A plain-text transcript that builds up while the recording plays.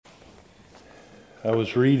I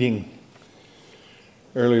was reading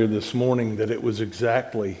earlier this morning that it was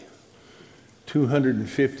exactly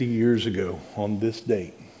 250 years ago on this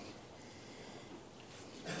date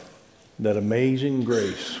that Amazing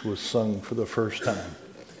Grace was sung for the first time.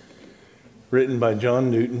 Written by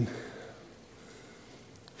John Newton,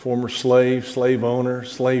 former slave owner,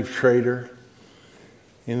 slave trader,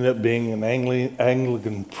 ended up being an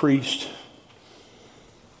Anglican priest.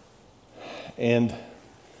 And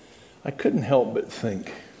I couldn't help but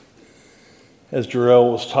think, as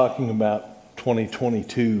Jarrell was talking about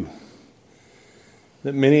 2022,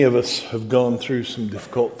 that many of us have gone through some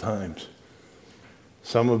difficult times.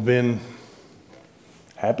 Some have been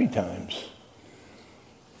happy times.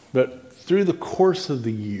 But through the course of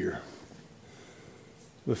the year,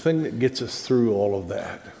 the thing that gets us through all of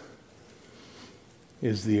that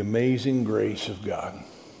is the amazing grace of God.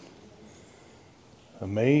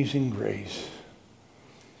 Amazing grace.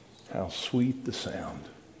 How sweet the sound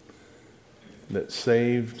that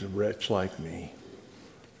saved a wretch like me.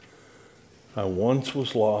 I once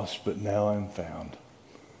was lost, but now I'm found.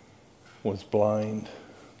 Was blind,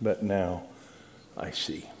 but now I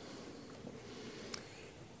see.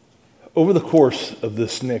 Over the course of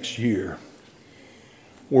this next year,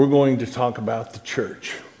 we're going to talk about the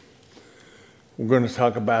church. We're going to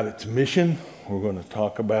talk about its mission. We're going to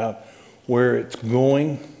talk about where it's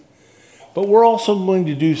going. But we're also going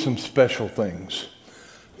to do some special things.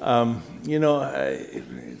 Around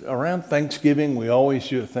Thanksgiving, we always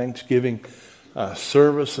do a Thanksgiving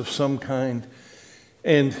service of some kind.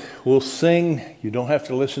 And we'll sing. You don't have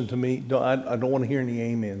to listen to me. I don't want to hear any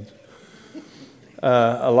amens.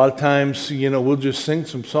 A lot of times, we'll just sing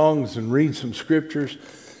some songs and read some scriptures.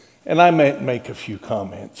 And I might make a few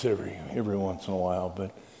comments every once in a while.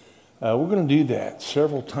 But we're going to do that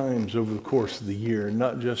several times over the course of the year,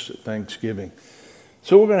 not just at Thanksgiving.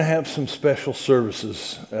 So we're going to have some special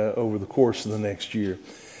services over the course of the next year.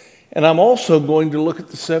 And I'm also going to look at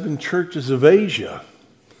the 7 churches of Asia,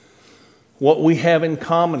 what we have in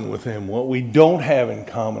common with them, what we don't have in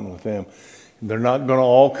common with them. They're not going to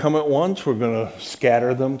all come at once. We're going to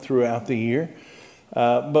scatter them throughout the year.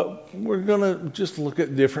 But we're going to just look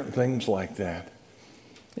at different things like that.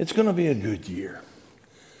 It's going to be a good year,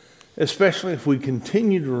 especially if we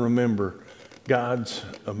continue to remember God's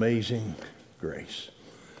amazing grace.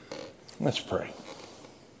 Let's pray.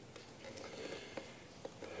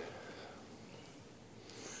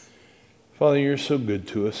 Father, you're so good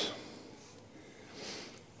to us.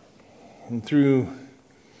 And through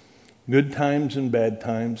good times and bad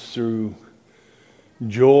times, through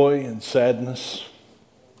joy and sadness,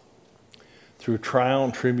 through trial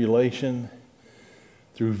and tribulation,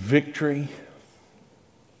 through victory,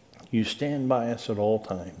 you stand by us at all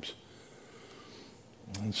times.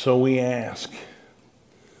 And so we ask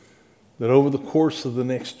that over the course of the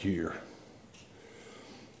next year,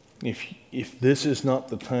 if this is not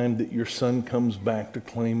the time that your Son comes back to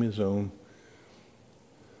claim his own,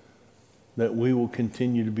 that we will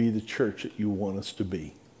continue to be the church that you want us to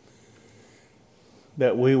be.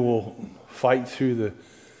 That we will fight through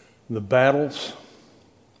the battles.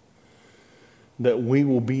 That we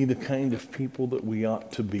will be the kind of people that we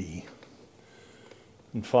ought to be.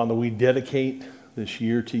 And Father, we dedicate this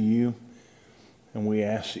year to you, and we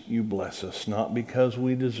ask that you bless us, not because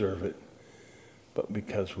we deserve it, but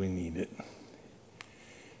because we need it.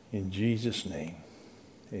 In Jesus' name,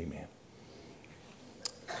 amen.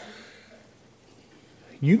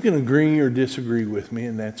 You can agree or disagree with me,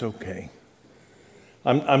 and that's okay.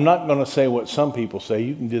 I'm not going to say what some people say.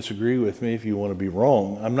 You can disagree with me if you want to be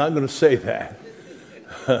wrong. I'm not going to say that.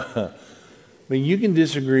 But you can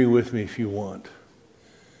disagree with me if you want.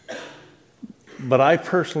 But I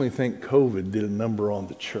personally think COVID did a number on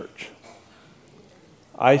the church.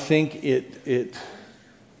 I think it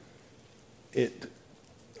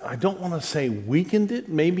I don't want to say weakened it.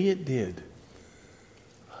 Maybe it did.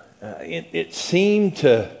 It seemed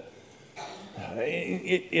to,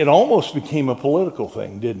 it almost became a political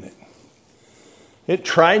thing, didn't it? It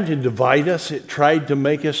tried to divide us. It tried to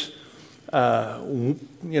make us,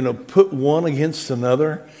 put one against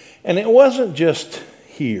another. And it wasn't just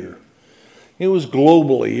here. It was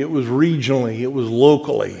globally. It was regionally. It was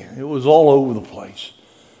locally. It was all over the place.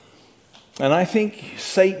 And I think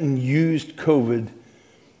Satan used COVID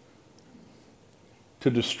to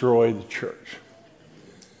destroy the church.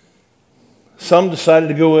 Some decided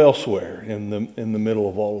to go elsewhere in the middle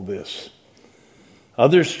of all of this.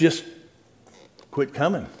 Others just quit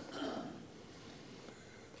coming.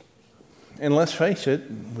 And let's face it,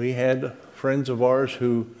 we had friends of ours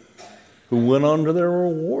who went on to their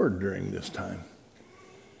reward during this time.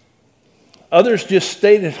 Others just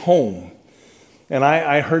stayed at home And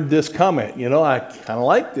I heard this comment, I kind of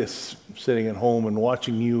like this, sitting at home and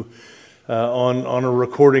watching you on a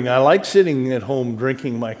recording. I like sitting at home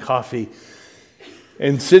drinking my coffee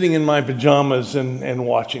and sitting in my pajamas and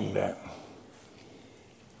watching that.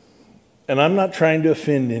 And I'm not trying to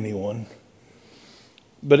offend anyone,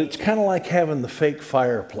 but it's kind of like having the fake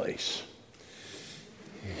fireplace.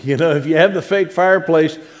 If you have the fake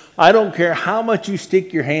fireplace, I don't care how much you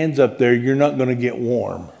stick your hands up there, you're not going to get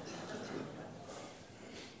warm.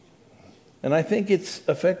 And I think it's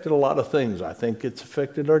affected a lot of things. I think it's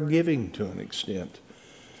affected our giving to an extent.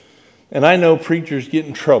 And I know preachers get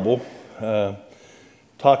in trouble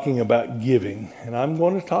talking about giving, and I'm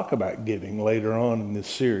going to talk about giving later on in this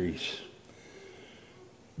series.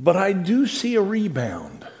 But I do see a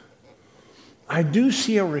rebound. I do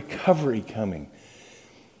see a recovery coming.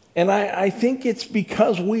 And I think it's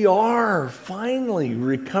because we are finally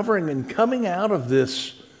recovering and coming out of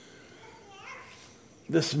this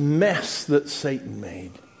mess that Satan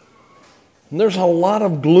made. And there's a lot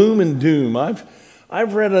of gloom and doom.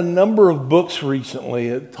 I've read a number of books recently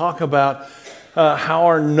that talk about how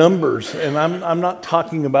our numbers, and I'm not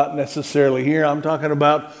talking about necessarily here, I'm talking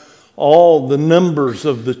about all the numbers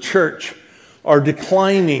of the church are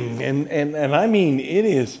declining. And I mean, it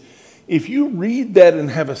is, if you read that and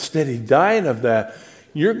have a steady diet of that,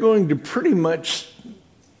 you're going to pretty much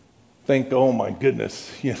think, oh my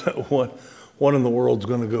goodness, what in the world's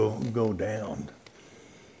going to go down?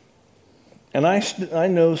 And I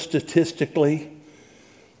know statistically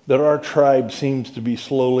that our tribe seems to be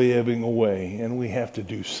slowly ebbing away, and we have to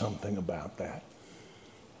do something about that.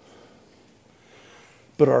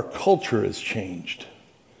 But our culture has changed.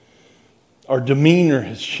 Our demeanor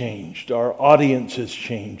has changed. Our audience has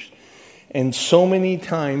changed. And so many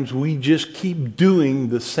times we just keep doing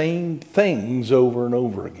the same things over and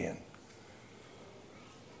over again.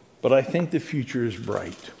 But I think the future is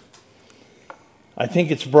bright. I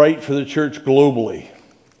think it's bright for the church globally.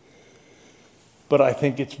 But I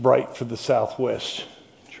think it's bright for the Southwest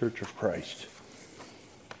Church of Christ.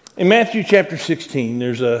 In Matthew chapter 16,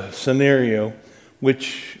 there's a scenario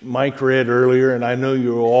which Mike read earlier, and I know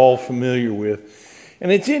you're all familiar with.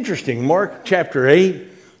 And it's interesting. Mark chapter 8,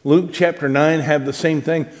 Luke chapter 9 have the same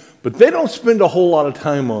thing, but they don't spend a whole lot of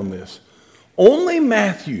time on this. Only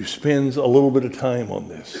Matthew spends a little bit of time on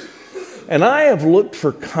this. And I have looked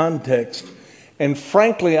for context, and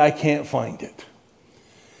frankly, I can't find it.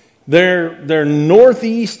 They're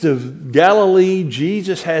northeast of Galilee.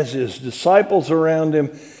 Jesus has his disciples around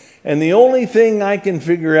him. And the only thing I can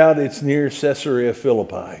figure out, it's near Caesarea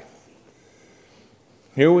Philippi.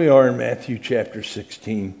 Here we are in Matthew chapter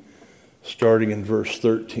 16, starting in verse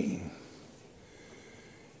 13.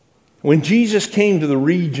 When Jesus came to the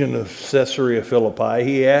region of Caesarea Philippi,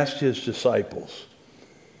 he asked his disciples,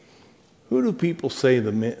 "Who do people say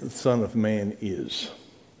the Son of Man is?"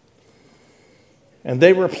 And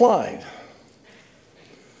they replied,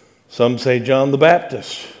 "Some say John the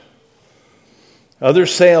Baptist.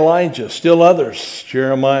 Others say Elijah. Still others,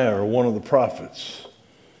 Jeremiah or one of the prophets."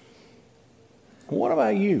 What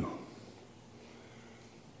about you?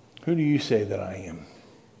 Who do you say that I am?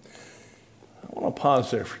 I want to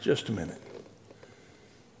pause there for just a minute.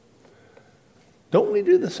 Don't we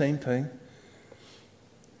do the same thing?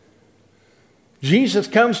 Jesus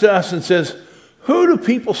comes to us and says, "Who do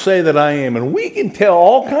people say that I am?" And we can tell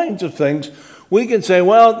all kinds of things. We can say,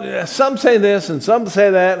 well, some say this and some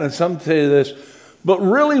say that and some say this. But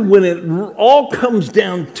really, when it all comes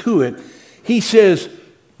down to it, he says,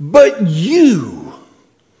 "But you,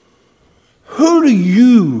 who do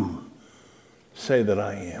you say that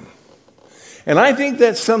I am?" And I think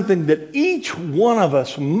that's something that each one of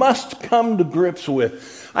us must come to grips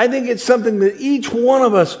with. I think it's something that each one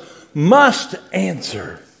of us must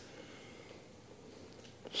answer.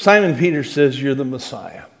 Simon Peter says, "You're the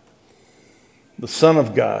Messiah, the Son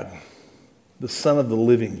of God, the Son of the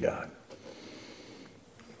living God."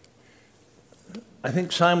 I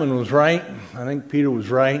think Simon was right. I think Peter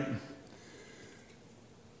was right.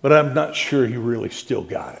 But I'm not sure he really still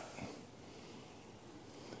got it.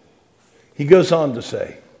 He goes on to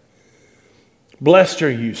say, "Blessed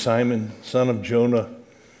are you, Simon, son of Jonah,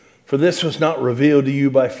 for this was not revealed to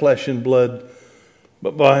you by flesh and blood,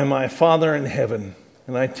 but by my Father in heaven.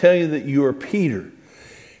 And I tell you that you are Peter,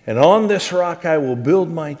 and on this rock I will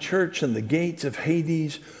build my church, and the gates of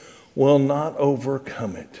Hades will not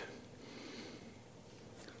overcome it."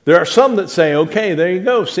 There are some that say, okay, there you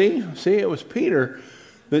go. See, it was Peter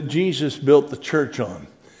that Jesus built the church on.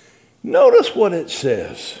 Notice what it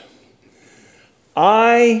says.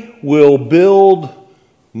 "I will build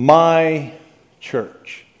my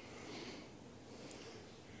church."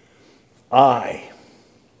 I.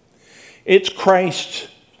 It's Christ's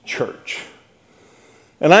church.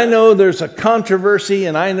 And I know there's a controversy,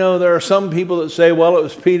 and I know there are some people that say, well, it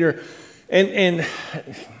was Peter. And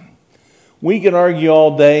we can argue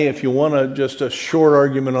all day if you want just a short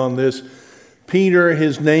argument on this. Peter,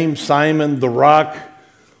 his name Simon, the rock,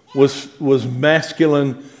 was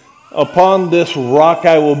masculine. Upon this rock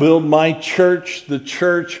I will build my church. The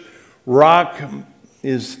church rock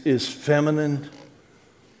is feminine.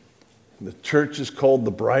 The church is called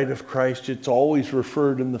the bride of Christ. It's always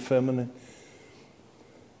referred in the feminine.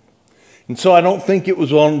 And so I don't think it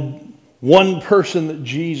was on one person that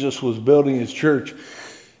Jesus was building his church.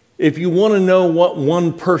 If you want to know what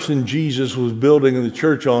one person Jesus was building the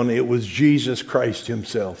church on, it was Jesus Christ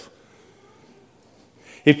himself.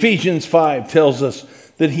 Ephesians 5 tells us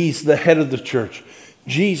that he's the head of the church.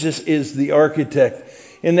 Jesus is the architect.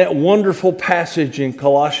 In that wonderful passage in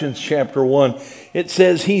Colossians chapter 1, it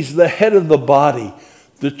says he's the head of the body,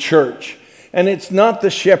 the church. And it's not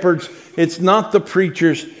the shepherds, it's not the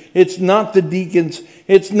preachers, it's not the deacons,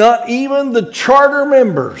 it's not even the charter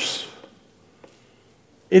members.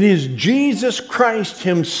 It is Jesus Christ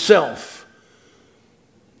himself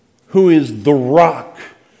who is the rock.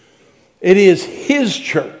 It is his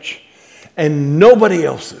church and nobody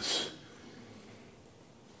else's.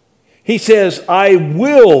 He says, I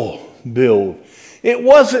will build. It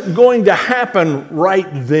wasn't going to happen right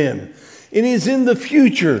then. It is in the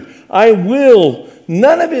future. I will.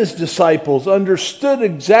 None of his disciples understood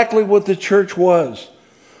exactly what the church was.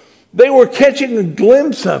 They were catching a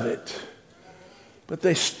glimpse of it, but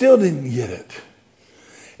they still didn't get it.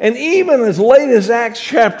 And even as late as Acts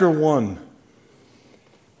chapter 1,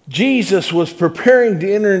 Jesus was preparing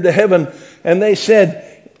to enter into heaven, and they said,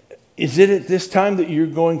 is it at this time that you're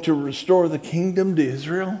going to restore the kingdom to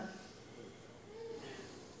Israel?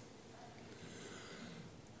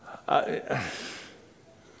 I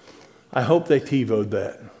hope they TiVoed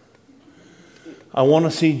that. I want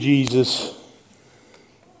to see Jesus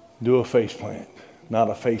do a face plant. Not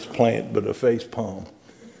a face plant, but a face palm.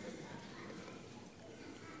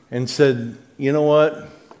 And said, you know what?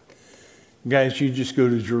 Guys, you just go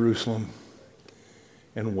to Jerusalem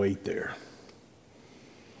and wait there.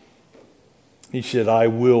 He said, I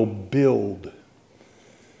will build.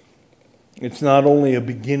 It's not only a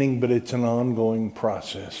beginning, but it's an ongoing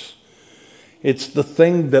process. It's the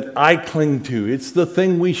thing that I cling to. It's the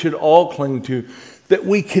thing we should all cling to, that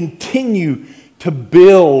we continue to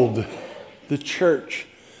build the church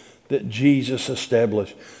that Jesus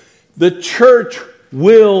established. The church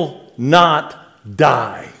will not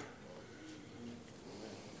die.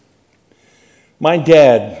 My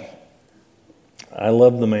dad, I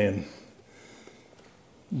love the man.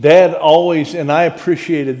 Dad always, and I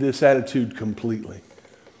appreciated this attitude completely.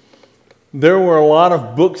 There were a lot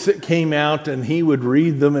of books that came out and he would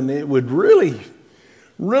read them and it would really,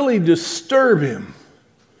 really disturb him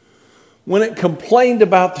when it complained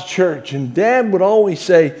about the church. And Dad would always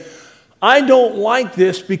say, I don't like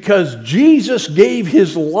this because Jesus gave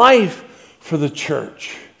his life for the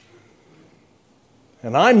church.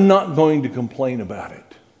 And I'm not going to complain about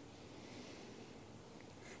it.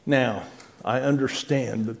 Now, I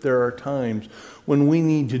understand that there are times when we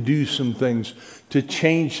need to do some things, to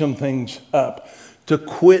change some things up, to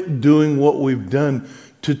quit doing what we've done,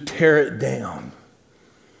 to tear it down.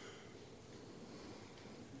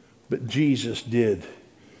 But Jesus did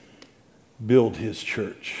build his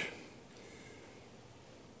church.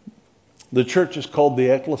 The church is called the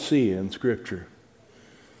ecclesia in Scripture.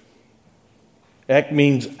 Ek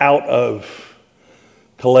means out of.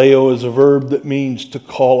 Kaleo is a verb that means to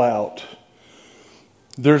call out.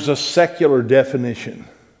 There's a secular definition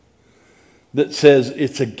that says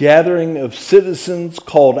it's a gathering of citizens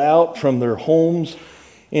called out from their homes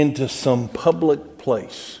into some public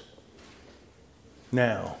place.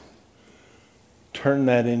 Now, turn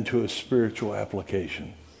that into a spiritual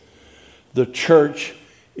application. The church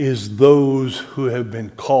is those who have been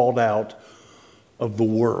called out of the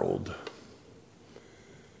world.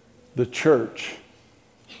 The church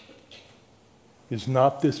is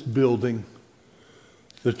not this building.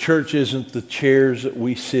 The church isn't the chairs that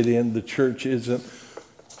we sit in. The church isn't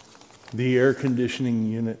the air conditioning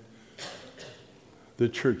unit. The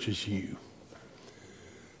church is you.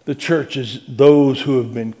 The church is those who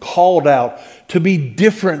have been called out to be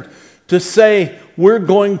different, to say we're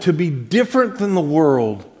going to be different than the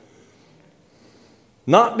world.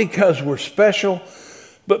 Not because we're special,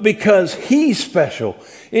 but because he's special.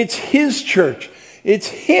 It's his church. It's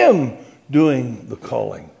him doing the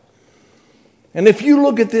calling. And if you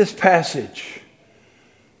look at this passage,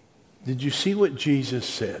 did you see what Jesus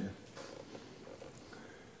said?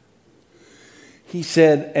 He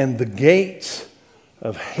said, and the gates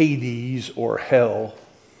of Hades or hell,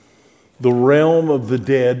 the realm of the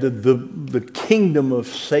dead, the kingdom of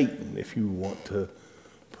Satan, if you want to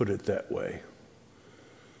put it that way,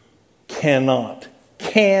 cannot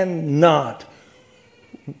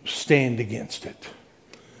stand against it.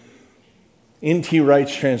 N.T.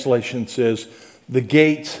 Wright's translation says, the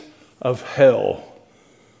gates of hell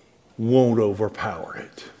won't overpower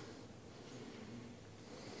it.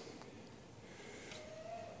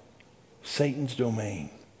 Satan's domain.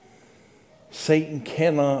 Satan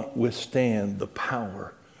cannot withstand the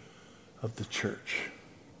power of the church,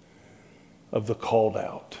 of the called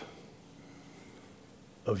out,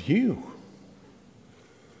 of you.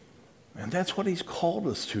 And that's what he's called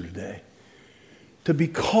us to today. To be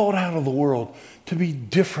called out of the world, to be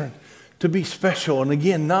different, to be special. And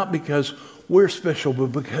again, not because we're special,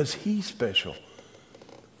 but because he's special.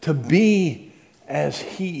 To be as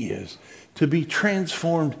he is, to be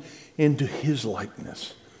transformed into his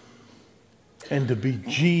likeness, and to be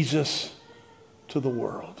Jesus to the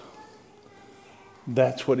world.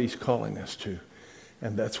 That's what he's calling us to,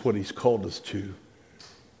 and that's what he's called us to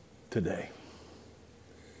today.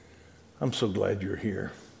 I'm so glad you're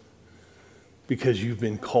here because you've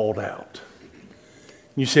been called out.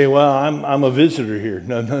 You say, well, I'm a visitor here.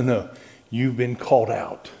 No. You've been called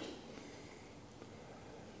out.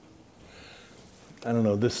 I don't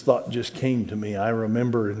know, this thought just came to me. I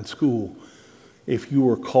remember in school, if you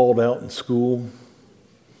were called out in school,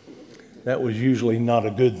 that was usually not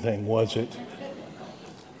a good thing, was it?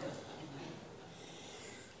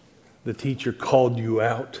 The teacher called you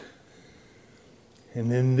out.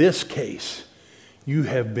 And in this case, you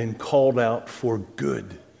have been called out for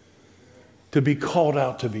good. To be called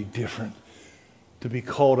out to be different. To be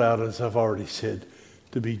called out, as I've already said,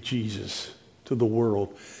 to be Jesus to the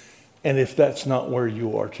world. And if that's not where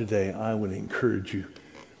you are today, I would encourage you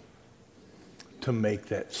to make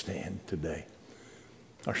that stand today.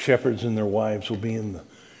 Our shepherds and their wives will be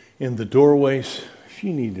in the doorways. If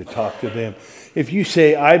you need to talk to them. If you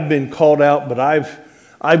say, I've been called out, but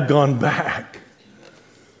I've gone back.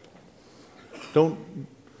 Don't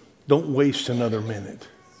waste another minute.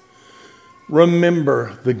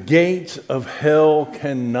 Remember, the gates of hell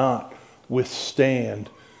cannot withstand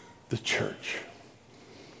the church.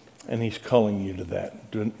 And he's calling you to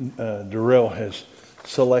that. Darrell has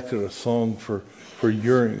selected a song for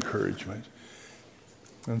your encouragement.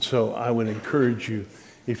 And so I would encourage you,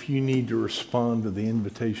 if you need to respond to the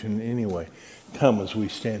invitation anyway, come as we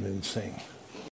stand and sing.